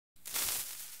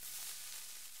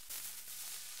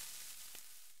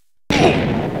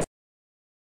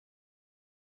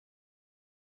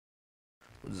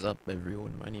What's up,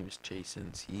 everyone? My name is Jason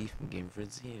T from Game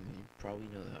Frenzy, and you probably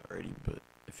know that already, but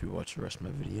if you watch the rest of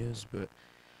my videos, today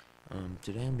I'm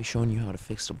gonna be showing you how to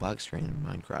fix the black screen in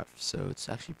Minecraft. So it's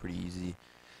actually pretty easy,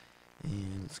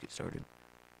 and let's get started.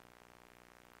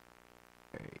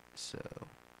 Alright, so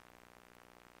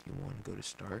you want to go to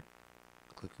Start,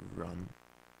 click Run,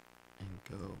 and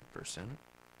go percent,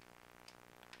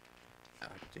 add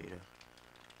data,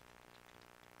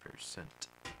 percent,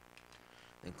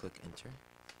 then click Enter.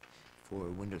 For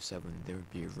Windows 7, there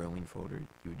would be a rolling folder.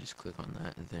 You would just click on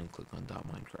that and then click on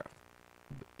 .minecraft.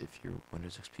 But if you're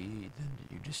Windows XP, then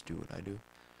you just do what I do.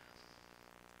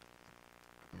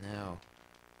 Now,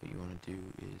 what you want to do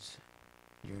is,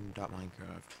 you're in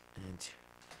 .minecraft, and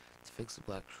to fix the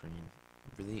black screen,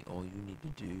 really all you need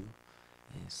to do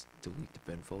is delete the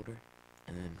bin folder,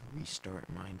 and then restart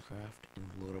Minecraft and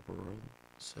load up a world.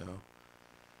 So,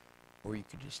 or you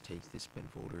could just take this bin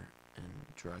folder and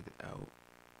drag it out.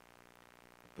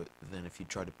 But then if you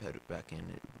try to put it back in, it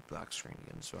would black screen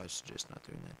again, so I suggest not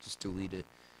doing that. Just delete it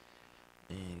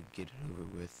and get it over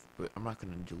with. But I'm not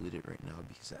going to delete it right now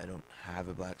because I don't have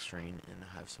a black screen, and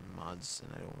I have some mods,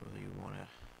 and I don't really want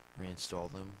to reinstall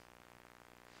them.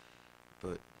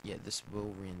 But yeah, this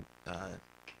will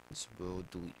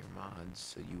delete your mods,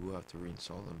 so you will have to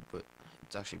reinstall them. But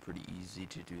it's actually pretty easy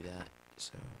to do that.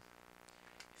 So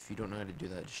if you don't know how to do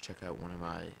that, just check out one of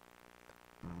my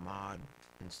mod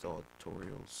install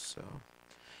tutorials. So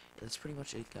that's pretty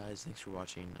much it, guys. Thanks for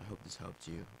watching. I hope this helped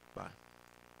you. Bye.